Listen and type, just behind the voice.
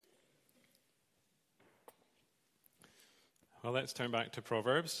Well, let's turn back to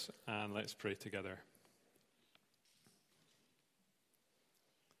Proverbs and let's pray together.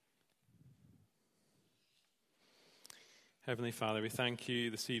 Heavenly Father, we thank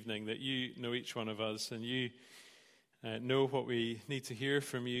you this evening that you know each one of us and you know what we need to hear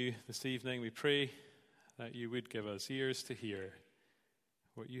from you this evening. We pray that you would give us ears to hear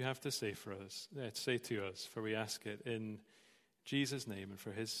what you have to say say to us, for we ask it in Jesus' name and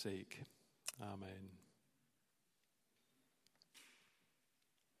for his sake. Amen.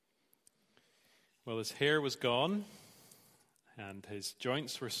 Well, his hair was gone, and his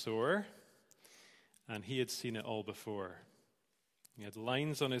joints were sore, and he had seen it all before. He had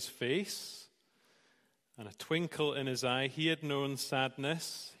lines on his face, and a twinkle in his eye. He had known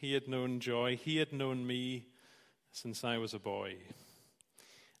sadness, he had known joy, he had known me since I was a boy.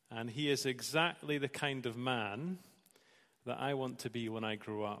 And he is exactly the kind of man that I want to be when I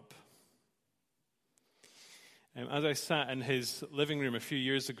grow up. As I sat in his living room a few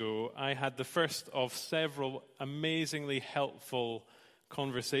years ago, I had the first of several amazingly helpful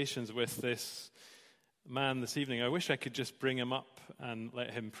conversations with this man this evening. I wish I could just bring him up and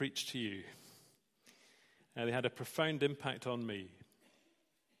let him preach to you. They had a profound impact on me.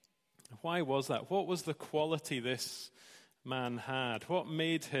 Why was that? What was the quality this man had? What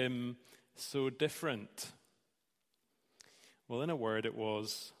made him so different? Well, in a word, it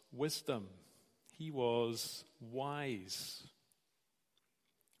was wisdom. He was wise.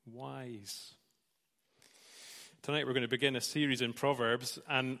 Wise. Tonight we're going to begin a series in Proverbs,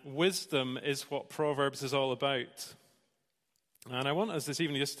 and wisdom is what Proverbs is all about. And I want us this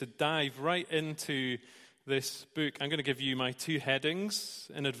evening just to dive right into this book. I'm going to give you my two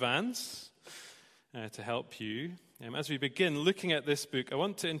headings in advance to help you. As we begin looking at this book, I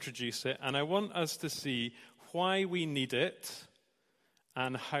want to introduce it, and I want us to see why we need it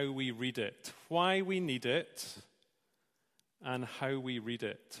and how we read it. Why we need it and how we read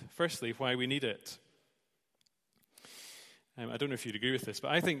it. Firstly, why we need it. I don't know if you'd agree with this,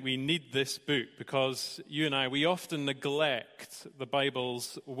 but I think we need this book because you and I, we often neglect the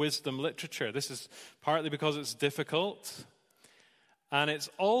Bible's wisdom literature. This is partly because it's difficult, and it's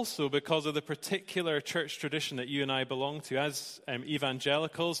also because of the particular church tradition that you and I belong to. As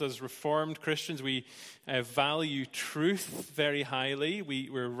evangelicals, as Reformed Christians, we value truth very highly.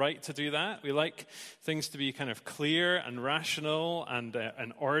 We're right to do that. We like things to be kind of clear and rational and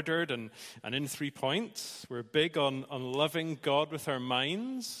ordered and in 3 points. We're big on loving God with our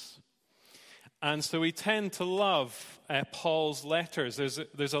minds. And so we tend to love Paul's letters.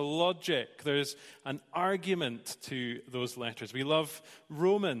 There's a logic, there's an argument to those letters. We love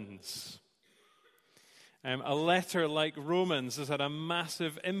Romans. A letter like Romans has had a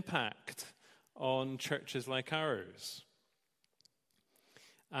massive impact on churches like ours.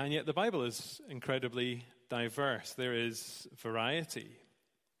 And yet the Bible is incredibly diverse. There is variety.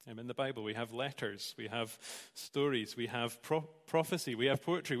 In the Bible, we have letters, we have stories, we have prophecy, we have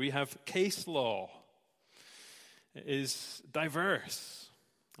poetry, we have case law. It is diverse.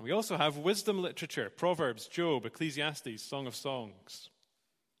 And we also have wisdom literature, Proverbs, Job, Ecclesiastes, Song of Songs.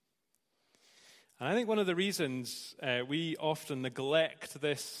 And I think one of the reasons we often neglect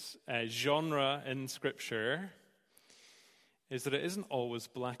this genre in Scripture is that it isn't always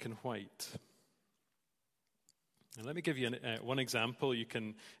black and white. And let me give you one example. You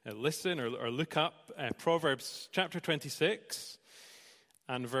can listen or look up Proverbs chapter 26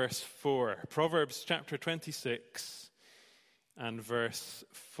 and verse 4. Proverbs chapter 26 and verse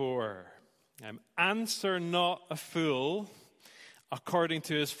 4. Answer not a fool according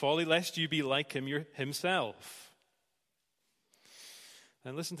to his folly, lest you be like him himself.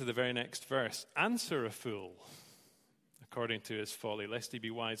 And listen to the very next verse. Answer a fool according to his folly, lest he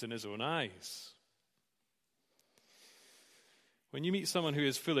be wise in his own eyes. When you meet someone who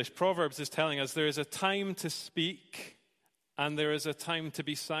is foolish, Proverbs is telling us there is a time to speak and there is a time to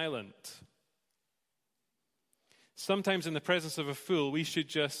be silent. Sometimes in the presence of a fool, we should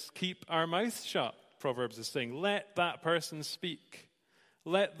just keep our mouth shut, Proverbs is saying. Let that person speak.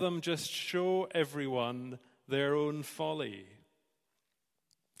 Let them just show everyone their own folly.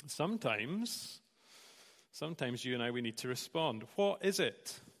 Sometimes you and I, we need to respond. What is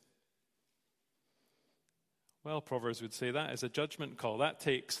it? Well, Proverbs would say that is a judgment call. That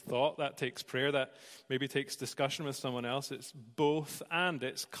takes thought, that takes prayer, that maybe takes discussion with someone else. It's both and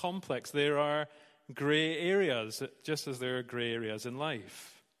it's complex. There are gray areas, just as there are gray areas in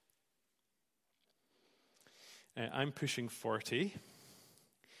life. I'm pushing 40,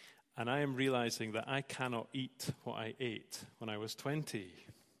 and I am realizing that I cannot eat what I ate when I was 20.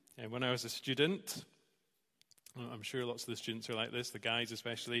 And when I was a student, I'm sure lots of the students are like this, the guys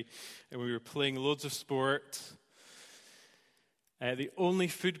especially. And we were playing loads of sport. The only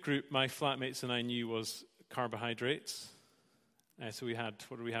food group my flatmates and I knew was carbohydrates. So we had,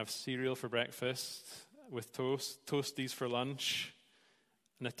 what do we have? Cereal for breakfast with toast, toasties for lunch,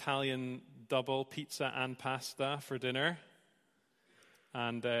 an Italian double pizza and pasta for dinner.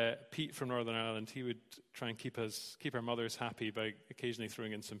 And Pete from Northern Ireland, he would try and keep our mothers happy by occasionally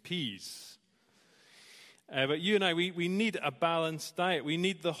throwing in some peas. But you and I, we need a balanced diet. We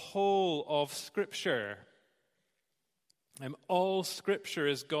need the whole of Scripture. All Scripture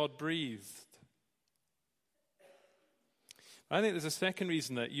is God-breathed. I think there's a second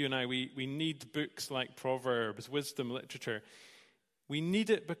reason that you and I, we need books like Proverbs, wisdom literature. We need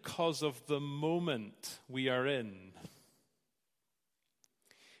it because of the moment we are in.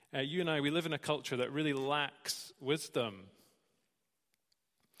 You and I, we live in a culture that really lacks wisdom.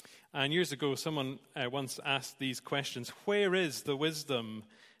 And years ago, someone once asked these questions. Where is the wisdom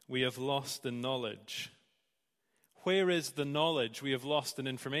we have lost in knowledge? Where is the knowledge we have lost in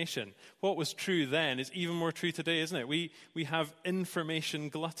information? What was true then is even more true today, isn't it? We have information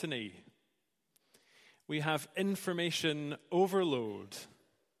gluttony. We have information overload.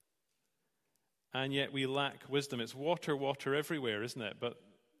 And yet we lack wisdom. It's water everywhere, isn't it? But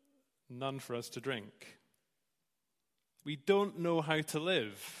none for us to drink. We don't know how to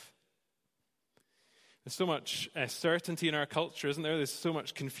live. There's so much certainty in our culture, isn't there? There's so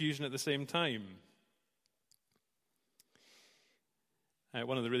much confusion at the same time.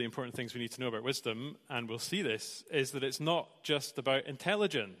 One of the really important things we need to know about wisdom, and we'll see this, is that it's not just about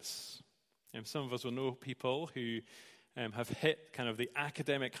intelligence. Some of us will know people who have hit kind of the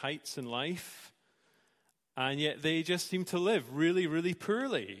academic heights in life, and yet they just seem to live really, really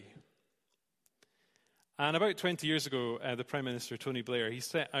poorly. And about 20 years ago, the Prime Minister, Tony Blair, he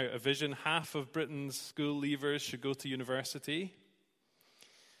set out a vision. Half of Britain's school leavers should go to university.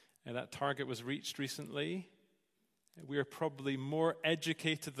 That target was reached recently. We are probably more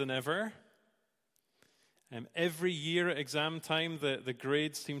educated than ever. Every year at exam time, the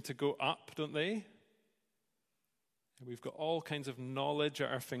grades seem to go up, don't they? We've got all kinds of knowledge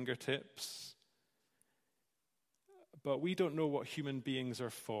at our fingertips. But we don't know what human beings are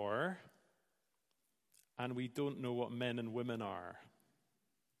for. And we don't know what men and women are.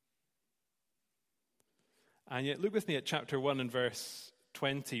 And yet, look with me at chapter 1 and verse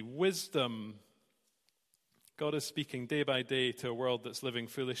 20. Wisdom. God is speaking day by day to a world that's living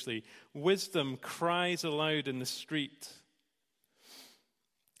foolishly. Wisdom cries aloud in the street.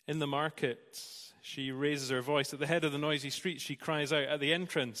 In the markets, she raises her voice. At the head of the noisy street, she cries out. At the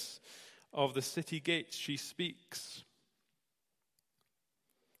entrance of the city gates, she speaks.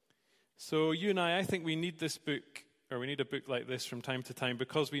 So you and I think we need this book, or we need a book like this from time to time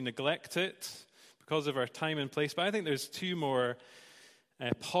because we neglect it, because of our time and place. But I think there's two more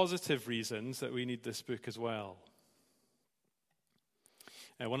positive reasons that we need this book as well.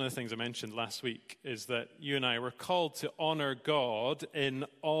 One of the things I mentioned last week is that you and I were called to honor God in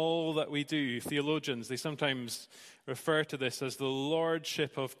all that we do. Theologians, they sometimes refer to this as the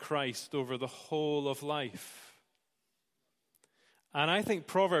lordship of Christ over the whole of life. And I think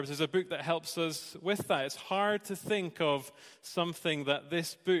Proverbs is a book that helps us with that. It's hard to think of something that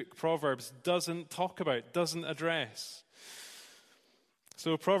this book, Proverbs, doesn't talk about, doesn't address.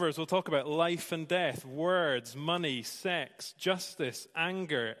 So Proverbs will talk about life and death, words, money, sex, justice,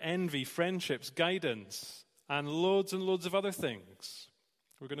 anger, envy, friendships, guidance, and loads of other things.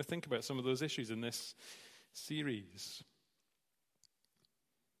 We're going to think about some of those issues in this series.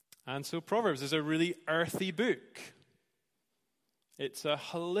 And so Proverbs is a really earthy book. It's a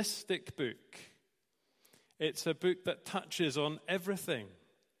holistic book. It's a book that touches on everything.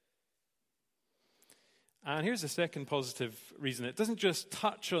 And here's the second positive reason. It doesn't just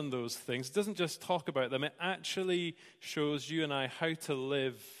touch on those things. It doesn't just talk about them. It actually shows you and I how to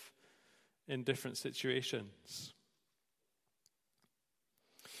live in different situations.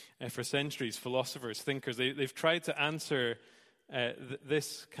 For centuries, philosophers, thinkers, they've tried to answer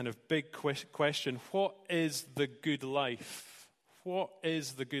this kind of big question. What is the good life? What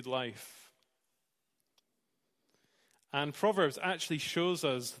is the good life? And Proverbs actually shows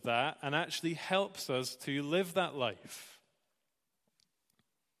us that and actually helps us to live that life.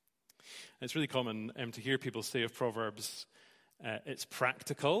 It's really common to hear people say of Proverbs, it's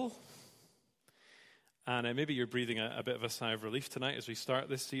practical. And maybe you're breathing a bit of a sigh of relief tonight as we start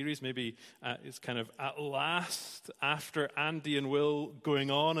this series. Maybe it's kind of at last, after Andy and Will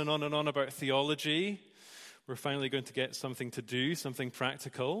going on and on and on about theology, we're finally going to get something to do, something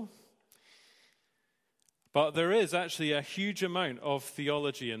practical. But there is actually a huge amount of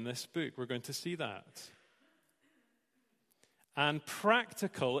theology in this book. We're going to see that. And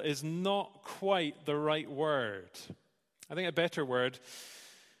practical is not quite the right word. I think a better word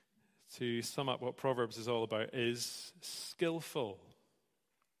to sum up what Proverbs is all about is skillful.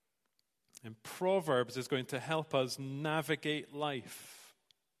 And Proverbs is going to help us navigate life.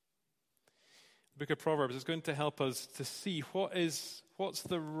 The book of Proverbs is going to help us to see what's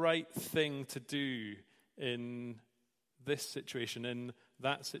the right thing to do in this situation, in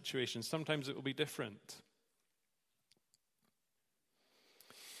that situation. Sometimes it will be different.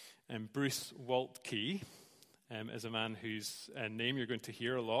 And Bruce Waltke is a man whose name you're going to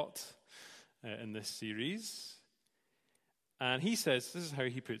hear a lot in this series. And he says, this is how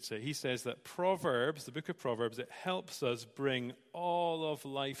he puts it, he says that Proverbs, the book of Proverbs, it helps us bring all of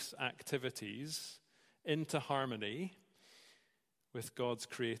life's activities into harmony with God's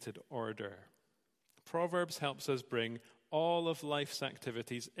created order. Proverbs helps us bring all of life's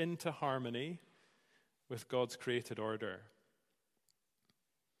activities into harmony with God's created order.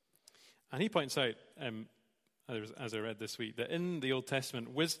 And he points out, as I read this week, that in the Old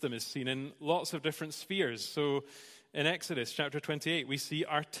Testament, wisdom is seen in lots of different spheres. So in Exodus chapter 28, we see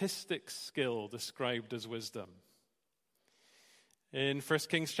artistic skill described as wisdom. In 1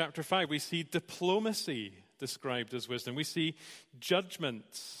 Kings chapter 5, we see diplomacy described as wisdom. We see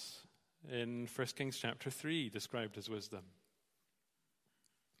judgments in 1 Kings chapter 3 described as wisdom.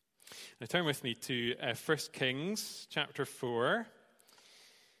 Now turn with me to 1 Kings chapter 4.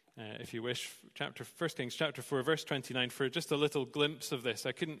 If you wish, 1 Kings chapter 4, verse 29, for just a little glimpse of this.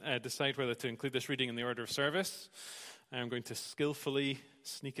 I couldn't decide whether to include this reading in the order of service. I'm going to skillfully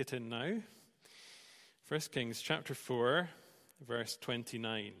sneak it in now. 1 Kings chapter 4, verse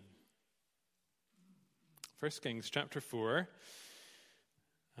 29. 1 Kings chapter 4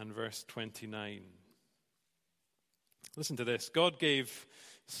 and verse 29. Listen to this. God gave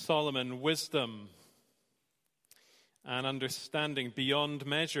Solomon wisdom and understanding beyond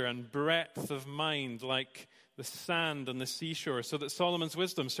measure and breadth of mind like the sand on the seashore, so that Solomon's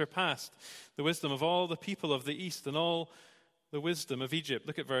wisdom surpassed the wisdom of all the people of the east and all the wisdom of Egypt.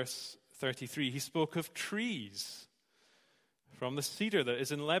 Look at verse 33. He spoke of trees, from the cedar that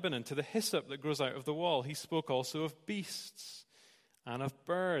is in Lebanon to the hyssop that grows out of the wall. He spoke also of beasts and of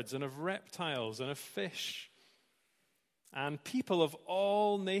birds and of reptiles and of fish. And people of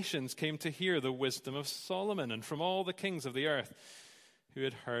all nations came to hear the wisdom of Solomon, and from all the kings of the earth who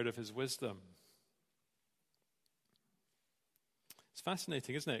had heard of his wisdom. It's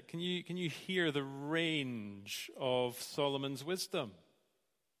fascinating, isn't it? Can you hear the range of Solomon's wisdom?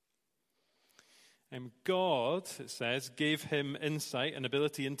 And God, it says, gave him insight and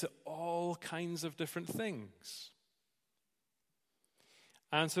ability into all kinds of different things.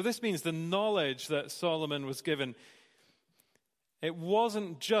 And so this means the knowledge that Solomon was given, it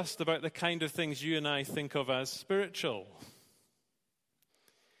wasn't just about the kind of things you and I think of as spiritual.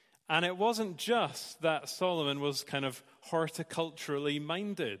 And it wasn't just that Solomon was kind of horticulturally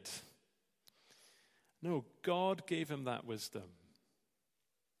minded. No, God gave him that wisdom.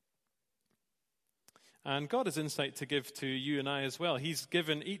 And God has insight to give to you and I as well. He's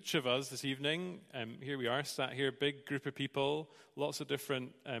given each of us this evening, here we are, sat here, big group of people, lots of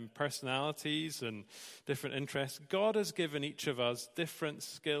different personalities and different interests. God has given each of us different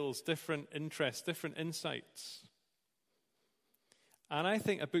skills, different interests, different insights. And I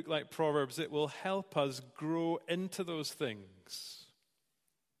think a book like Proverbs, it will help us grow into those things.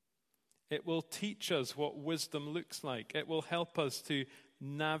 It will teach us what wisdom looks like. It will help us to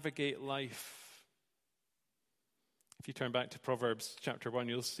navigate life. If you turn back to Proverbs chapter 1,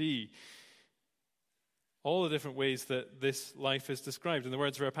 you'll see all the different ways that this life is described. In the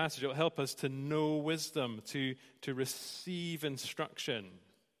words of our passage, it will help us to know wisdom, to receive instruction.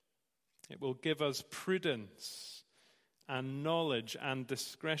 It will give us prudence and knowledge and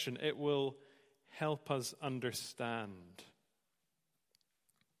discretion. It will help us understand.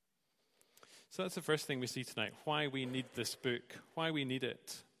 So that's the first thing we see tonight, why we need this book, why we need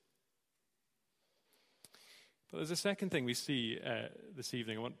it. But there's a second thing we see this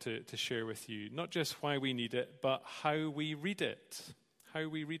evening I want to share with you. Not just why we need it, but how we read it. How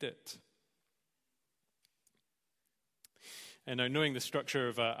we read it. And now knowing the structure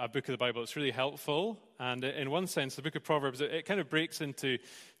of a book of the Bible, it's really helpful. And in one sense, the book of Proverbs, it kind of breaks into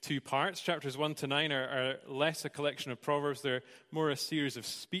two parts. Chapters 1 to 9 are less a collection of Proverbs. They're more a series of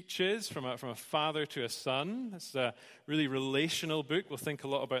speeches from a father to a son. It's a really relational book. We'll think a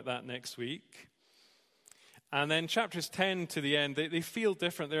lot about that next week. And then chapters 10 to the end, they feel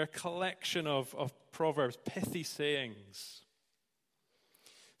different. They're a collection of Proverbs, pithy sayings.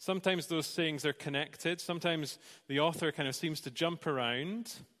 Sometimes those sayings are connected. Sometimes the author kind of seems to jump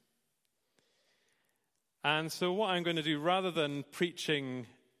around. And so what I'm going to do, rather than preaching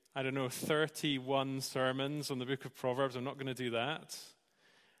 31 sermons on the book of Proverbs. I'm not going to do that.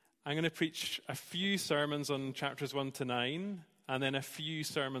 I'm going to preach a few sermons on chapters 1 to 9, and then a few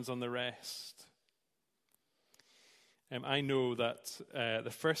sermons on the rest. I know that the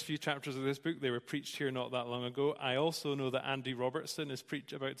first few chapters of this book, they were preached here not that long ago. I also know that Andy Robertson is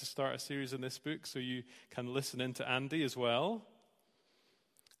about to start a series in this book, so you can listen into Andy as well.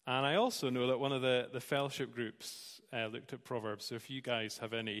 And I also know that one of the fellowship groups looked at Proverbs. So if you guys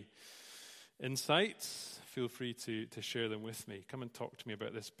have any insights, feel free to share them with me. Come and talk to me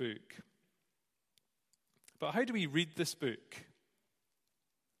about this book. But how do we read this book?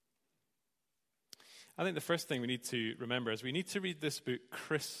 I think the first thing we need to remember is we need to read this book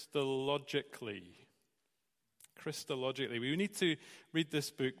Christologically. Christologically. We need to read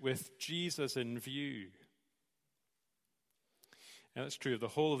this book with Jesus in view. And that's true of the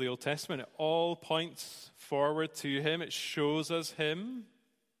whole of the Old Testament. It all points forward to him. It shows us him.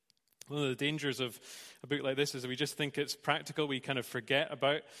 One of the dangers of a book like this is that we just think it's practical. We kind of forget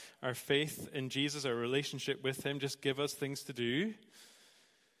about our faith in Jesus, our relationship with him. Just give us things to do.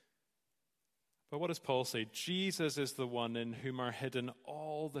 But what does Paul say? Jesus is the one in whom are hidden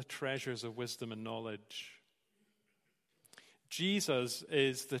all the treasures of wisdom and knowledge. Jesus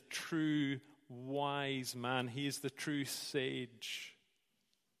is the true wise man. He is the true sage.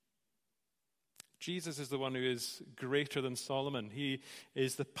 Jesus is the one who is greater than Solomon. He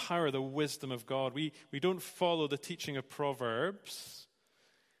is the power, the wisdom of God. We don't follow the teaching of Proverbs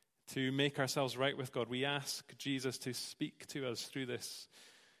to make ourselves right with God. We ask Jesus to speak to us through this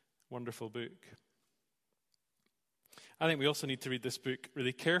wonderful book. I think we also need to read this book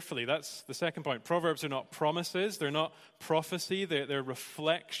really carefully. That's the second point. Proverbs are not promises. They're not prophecy. They're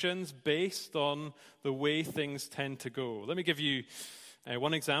reflections based on the way things tend to go. Let me give you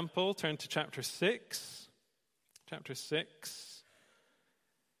one example. Turn to chapter 6. Chapter 6.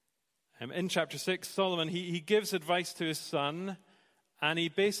 In chapter 6, Solomon, he gives advice to his son, and he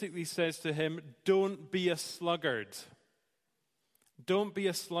basically says to him, don't be a sluggard. Don't be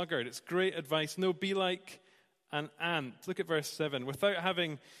a sluggard. It's great advice. No, be like an ant. Look at verse 7. Without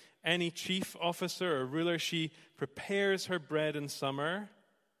having any chief officer or ruler, she prepares her bread in summer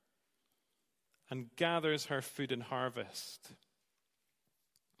and gathers her food in harvest.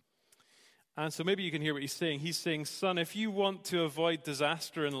 And so maybe you can hear what he's saying. He's saying, son, if you want to avoid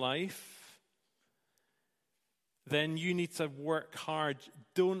disaster in life, then you need to work hard.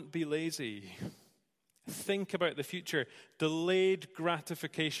 Don't be lazy. Think about the future. Delayed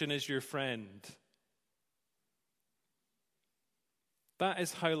gratification is your friend. That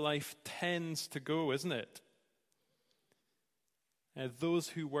is how life tends to go, isn't it? Those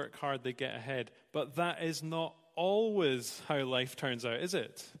who work hard, they get ahead. But that is not always how life turns out, is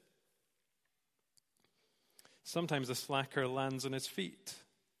it? Sometimes a slacker lands on his feet.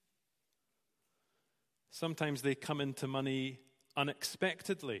 Sometimes they come into money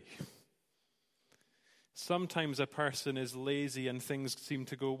unexpectedly. Sometimes a person is lazy and things seem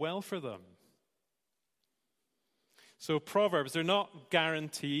to go well for them. So Proverbs, they're not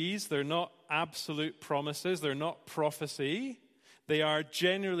guarantees, they're not absolute promises, they're not prophecy. They are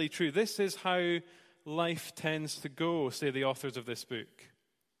generally true. This is how life tends to go, say the authors of this book.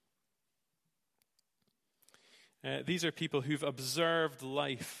 These are people who've observed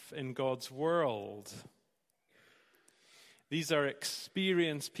life in God's world. These are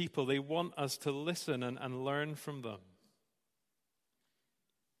experienced people. They want us to listen and learn from them.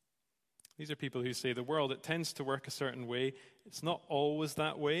 These are people who say the world, it tends to work a certain way. It's not always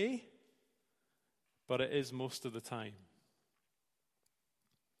that way, but it is most of the time.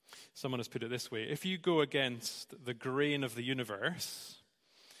 Someone has put it this way: if you go against the grain of the universe,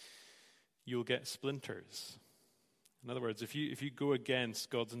 you'll get splinters. In other words, if you go against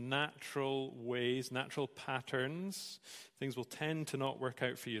God's natural ways, natural patterns, things will tend to not work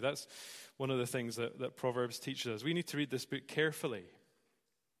out for you. That's one of the things that Proverbs teaches us. We need to read this book carefully.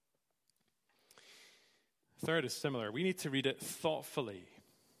 Third is similar. We need to read it thoughtfully.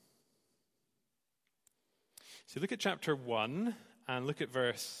 So look at chapter 1 and look at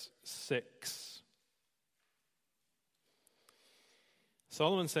verse 6.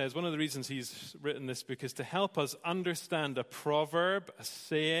 Solomon says one of the reasons he's written this book is to help us understand a proverb, a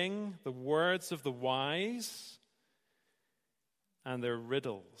saying, the words of the wise, and their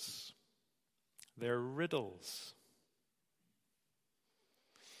riddles. Their riddles.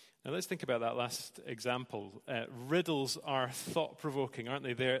 Now let's think about that last example. Riddles are thought-provoking, aren't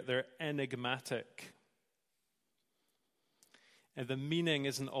they? They're enigmatic. And the meaning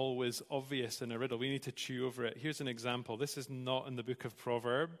isn't always obvious in a riddle. We need to chew over it. Here's an example. This is not in the book of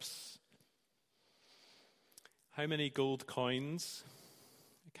Proverbs. How many gold coins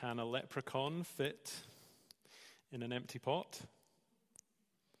Can a leprechaun fit in an empty pot?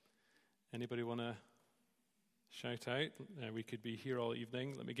 Anybody want to shout out? We could be here all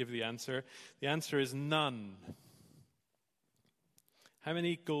evening. Let me give you the answer. The answer is none. How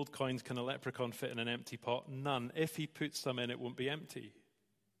many gold coins can a leprechaun fit in an empty pot? None. If he puts some in, it won't be empty.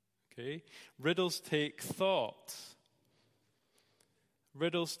 Okay? Riddles take thought.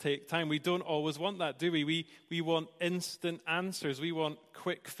 Riddles take time. We don't always want that, do we? We want instant answers. We want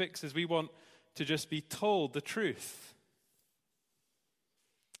quick fixes. We want to just be told the truth.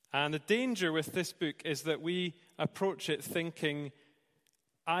 And the danger with this book is that we approach it thinking,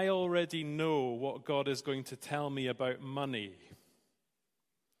 I already know what God is going to tell me about money.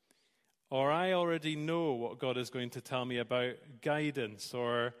 Or I already know what God is going to tell me about guidance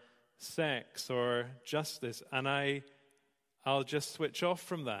or sex or justice. And I'll just switch off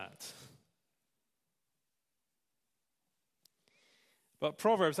from that. But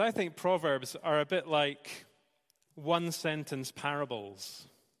I think Proverbs are a bit like one-sentence parables.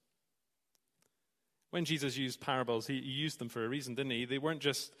 When Jesus used parables, he used them for a reason, didn't he? They weren't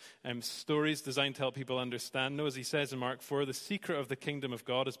just stories designed to help people understand. No, as he says in Mark 4, the secret of the kingdom of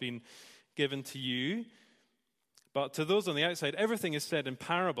God has been given to you. But to those on the outside, everything is said in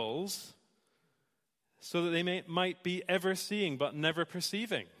parables so that they might be ever seeing but never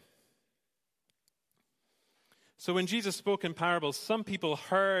perceiving. So when Jesus spoke in parables, some people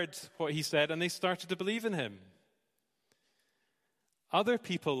heard what he said and they started to believe in him. Other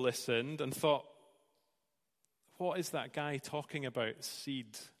people listened and thought, what is that guy talking about?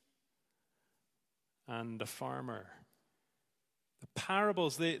 Seed and a farmer. The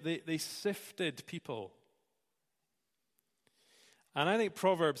parables, they sifted people. And I think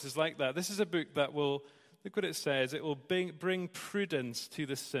Proverbs is like that. This is a book that will, look what it says, it will bring prudence to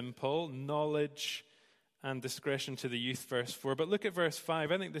the simple, knowledge and discretion to the youth, verse 4. But look at verse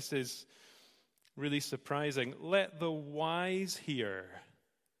 5. I think this is really surprising. Let the wise hear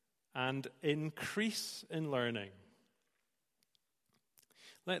and increase in learning.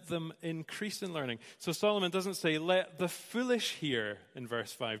 Let them increase in learning. So Solomon doesn't say, let the foolish hear in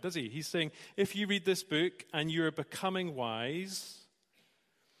verse 5, does he? He's saying, if you read this book and you're becoming wise,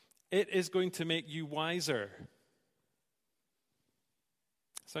 it is going to make you wiser.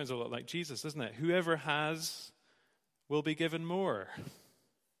 Sounds a lot like Jesus, doesn't it? Whoever has will be given more.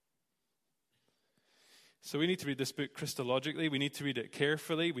 So we need to read this book Christologically. We need to read it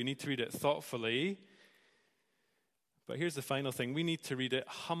carefully. We need to read it thoughtfully. But here's the final thing. We need to read it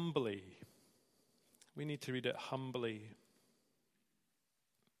humbly. We need to read it humbly.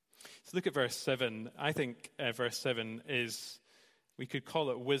 So look at verse 7. I think verse 7 is, we could call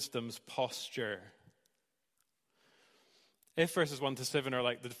it wisdom's posture. If verses 1 to 7 are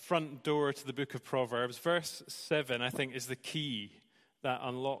like the front door to the book of Proverbs, verse 7, I think, is the key that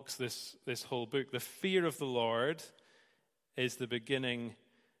unlocks this whole book. The fear of the Lord is the beginning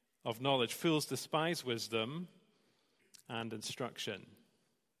of knowledge. Fools despise wisdom and instruction.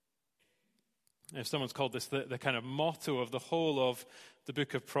 If someone's called this the kind of motto of the whole of the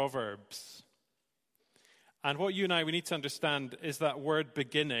book of Proverbs. And what you and we need to understand is that word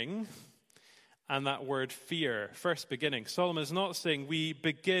beginning and that word fear. First, beginning. Solomon is not saying we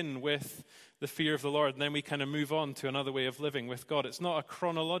begin with the fear of the Lord and then we kind of move on to another way of living with God. It's not a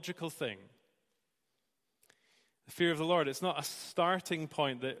chronological thing. The fear of the Lord, it's not a starting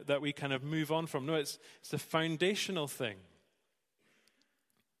point that we kind of move on from. No, it's a foundational thing.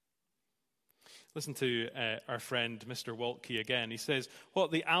 Listen to our friend Mr. Waltke again. He says,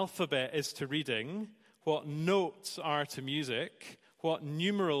 what the alphabet is to reading, what notes are to music, what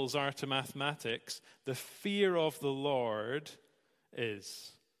numerals are to mathematics, the fear of the Lord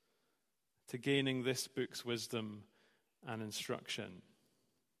is to gaining this book's wisdom and instruction.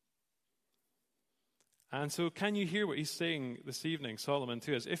 And so can you hear what he's saying this evening, Solomon,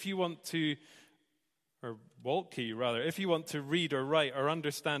 to us? If you want to, or Waltke rather, if you want to read or write or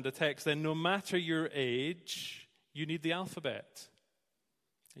understand a text, then no matter your age, you need the alphabet.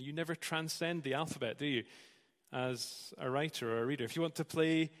 You never transcend the alphabet, do you, as a writer or a reader? If you want to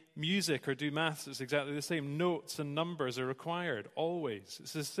play music or do maths, it's exactly the same. Notes and numbers are required, always.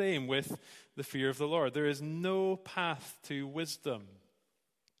 It's the same with the fear of the Lord. There is no path to wisdom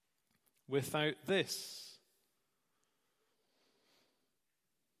without this.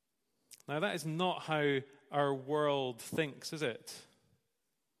 Now, that is not how our world thinks, is it?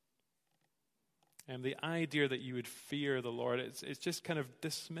 And the idea that you would fear the Lord, it's just kind of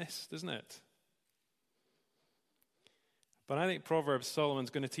dismissed, isn't it? But I think Proverbs, Solomon's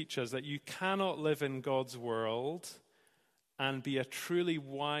going to teach us that you cannot live in God's world and be a truly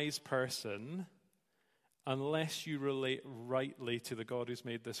wise person unless you relate rightly to the God who's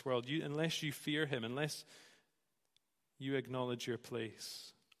made this world, unless you fear him, unless you acknowledge your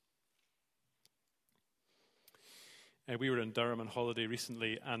place. We were in Durham on holiday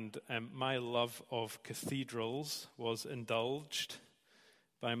recently, and my love of cathedrals was indulged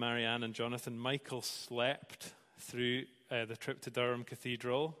by Marianne and Jonathan. Michael slept through the trip to Durham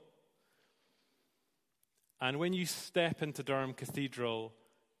Cathedral. And when you step into Durham Cathedral,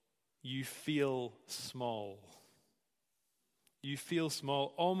 you feel small. You feel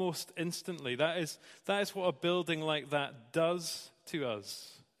small almost instantly. That is what a building like that does to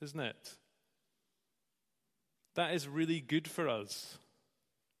us, isn't it? That is really good for us.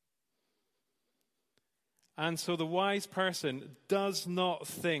 And so the wise person does not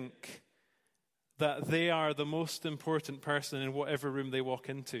think that they are the most important person in whatever room they walk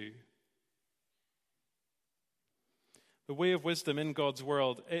into. The way of wisdom in God's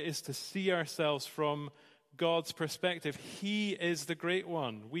world, it is to see ourselves from God's perspective. He is the great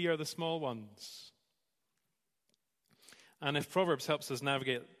one. We are the small ones. And if Proverbs helps us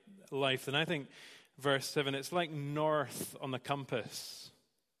navigate life, then I think verse 7, it's like north on the compass.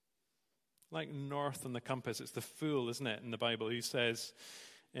 Like north on the compass. It's the fool, isn't it, in the Bible, who says,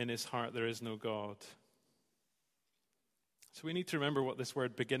 in his heart there is no God. So we need to remember what this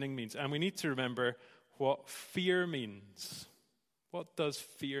word beginning means. And we need to remember what fear means. What does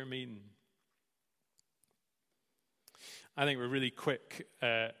fear mean? I think we're really quick.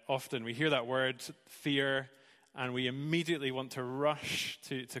 Often we hear that word, fear, and we immediately want to rush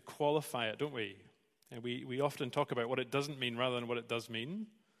to qualify it, don't we? And we often talk about what it doesn't mean rather than what it does mean.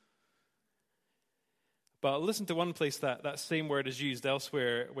 But listen to one place that same word is used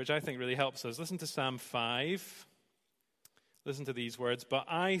elsewhere, which I think really helps us. Listen to Psalm 5. Listen to these words. But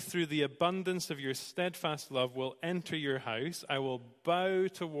I, through the abundance of your steadfast love, will enter your house. I will bow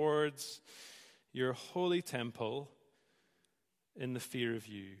towards your holy temple in the fear of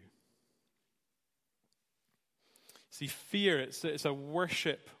you. See, fear, it's a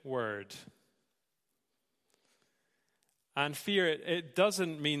worship word. And fear, it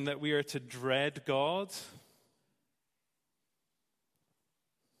doesn't mean that we are to dread God,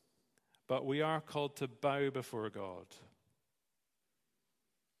 but we are called to bow before God.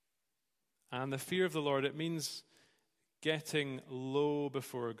 And the fear of the Lord, it means getting low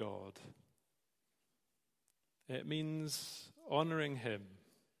before God. It means honoring him.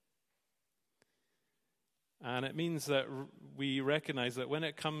 And it means that we recognize that when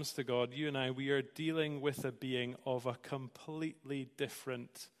it comes to God, you and I, we are dealing with a being of a completely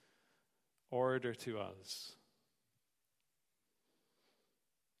different order to us.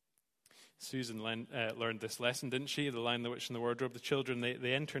 Susan learned this lesson, didn't she? The Lion, the Witch, and the Wardrobe. The children,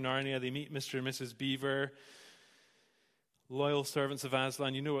 they enter Narnia, they meet Mr. and Mrs. Beaver, loyal servants of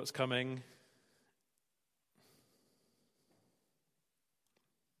Aslan. You know what's coming.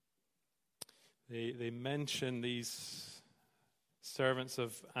 They mention these servants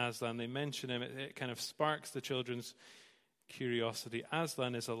of Aslan. They mention him. It kind of sparks the children's curiosity.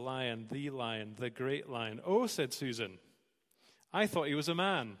 Aslan is a lion, the great lion. Oh, said Susan, I thought he was a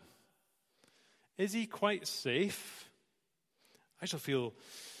man. Is he quite safe? I shall feel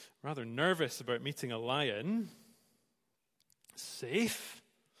rather nervous about meeting a lion. Safe?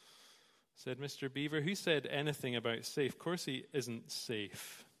 Said Mr. Beaver. Who said anything about safe? Of course he isn't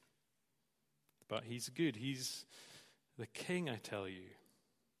safe. But he's good. He's the king, I tell you.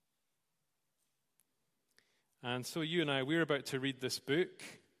 And so you and I, we're about to read this book,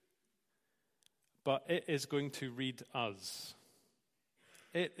 but it is going to read us.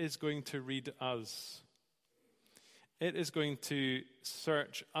 It is going to read us. It is going to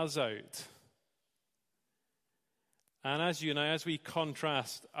search us out. And as you and I, as we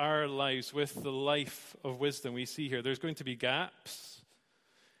contrast our lives with the life of wisdom we see here, there's going to be gaps.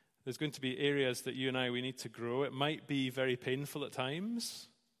 There's going to be areas that you and I, we need to grow. It might be very painful at times,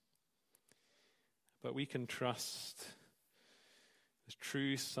 but we can trust the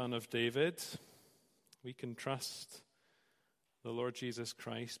true Son of David. We can trust the Lord Jesus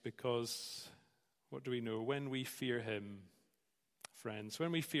Christ because, what do we know? When we fear him, friends,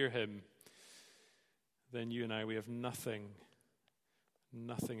 when we fear him, then you and I, we have nothing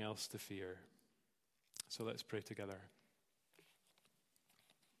else to fear. So let's pray together.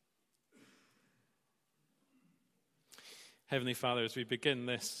 Heavenly Father, as we begin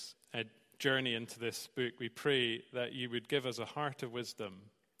this journey into this book, we pray that you would give us a heart of wisdom.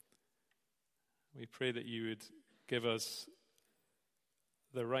 We pray that you would give us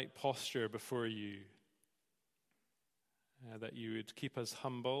the right posture before you, that you would keep us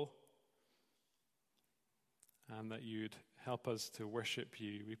humble, and that you would help us to worship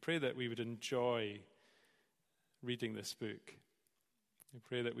you. We pray that we would enjoy reading this book. We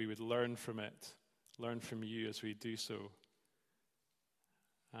pray that we would learn from it, learn from you as we do so.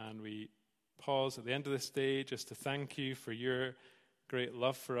 And we pause at the end of this day just to thank you for your great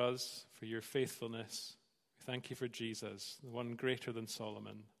love for us, for your faithfulness. We thank you for Jesus, the one greater than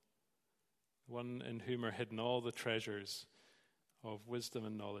Solomon, the one in whom are hidden all the treasures of wisdom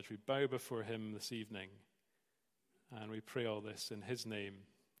and knowledge. We bow before him this evening, and we pray all this in his name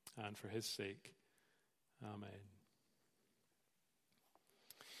and for his sake. Amen.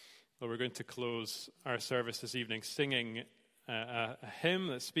 Well, we're going to close our service this evening singing a hymn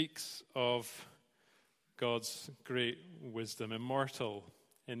that speaks of God's great wisdom, immortal,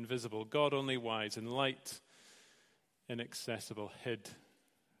 invisible, God only wise, in light, inaccessible, hid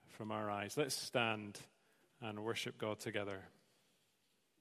from our eyes. Let's stand and worship God together.